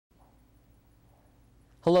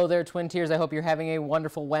Hello there, Twin Tiers. I hope you're having a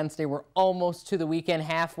wonderful Wednesday. We're almost to the weekend,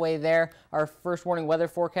 halfway there. Our first warning weather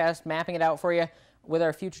forecast, mapping it out for you with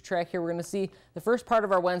our future track here. We're going to see the first part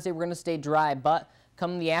of our Wednesday, we're going to stay dry, but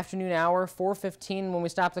come the afternoon hour, 4:15, when we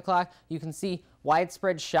stop the clock, you can see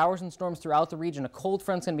widespread showers and storms throughout the region. A cold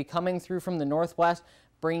front's going to be coming through from the northwest,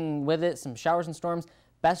 bringing with it some showers and storms.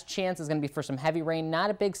 Best chance is going to be for some heavy rain,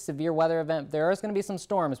 not a big severe weather event. There is going to be some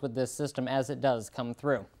storms with this system as it does come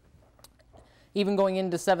through. Even going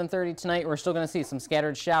into 7:30 tonight, we're still going to see some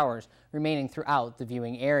scattered showers remaining throughout the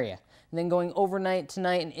viewing area. And then going overnight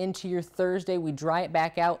tonight and into your Thursday, we dry it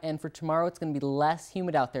back out, and for tomorrow it's going to be less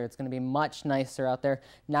humid out there. It's going to be much nicer out there,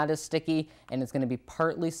 not as sticky, and it's going to be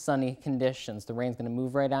partly sunny conditions. The rain's going to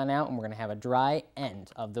move right on out, and we're going to have a dry end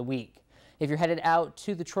of the week. If you're headed out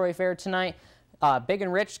to the Troy Fair tonight, Big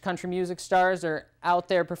and Rich country music stars are out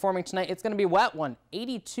there performing tonight. It's going to be a wet one.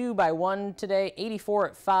 82 by 1 today, 84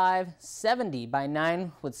 at 5, 70 by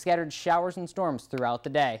 9 with scattered showers and storms throughout the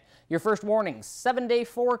day. Your first warning, 7-day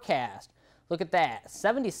forecast. Look at that.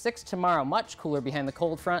 76 tomorrow, much cooler behind the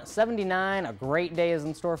cold front. 79, a great day is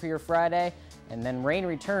in store for your Friday. And then rain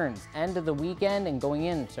returns end of the weekend and going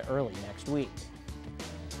into early next week.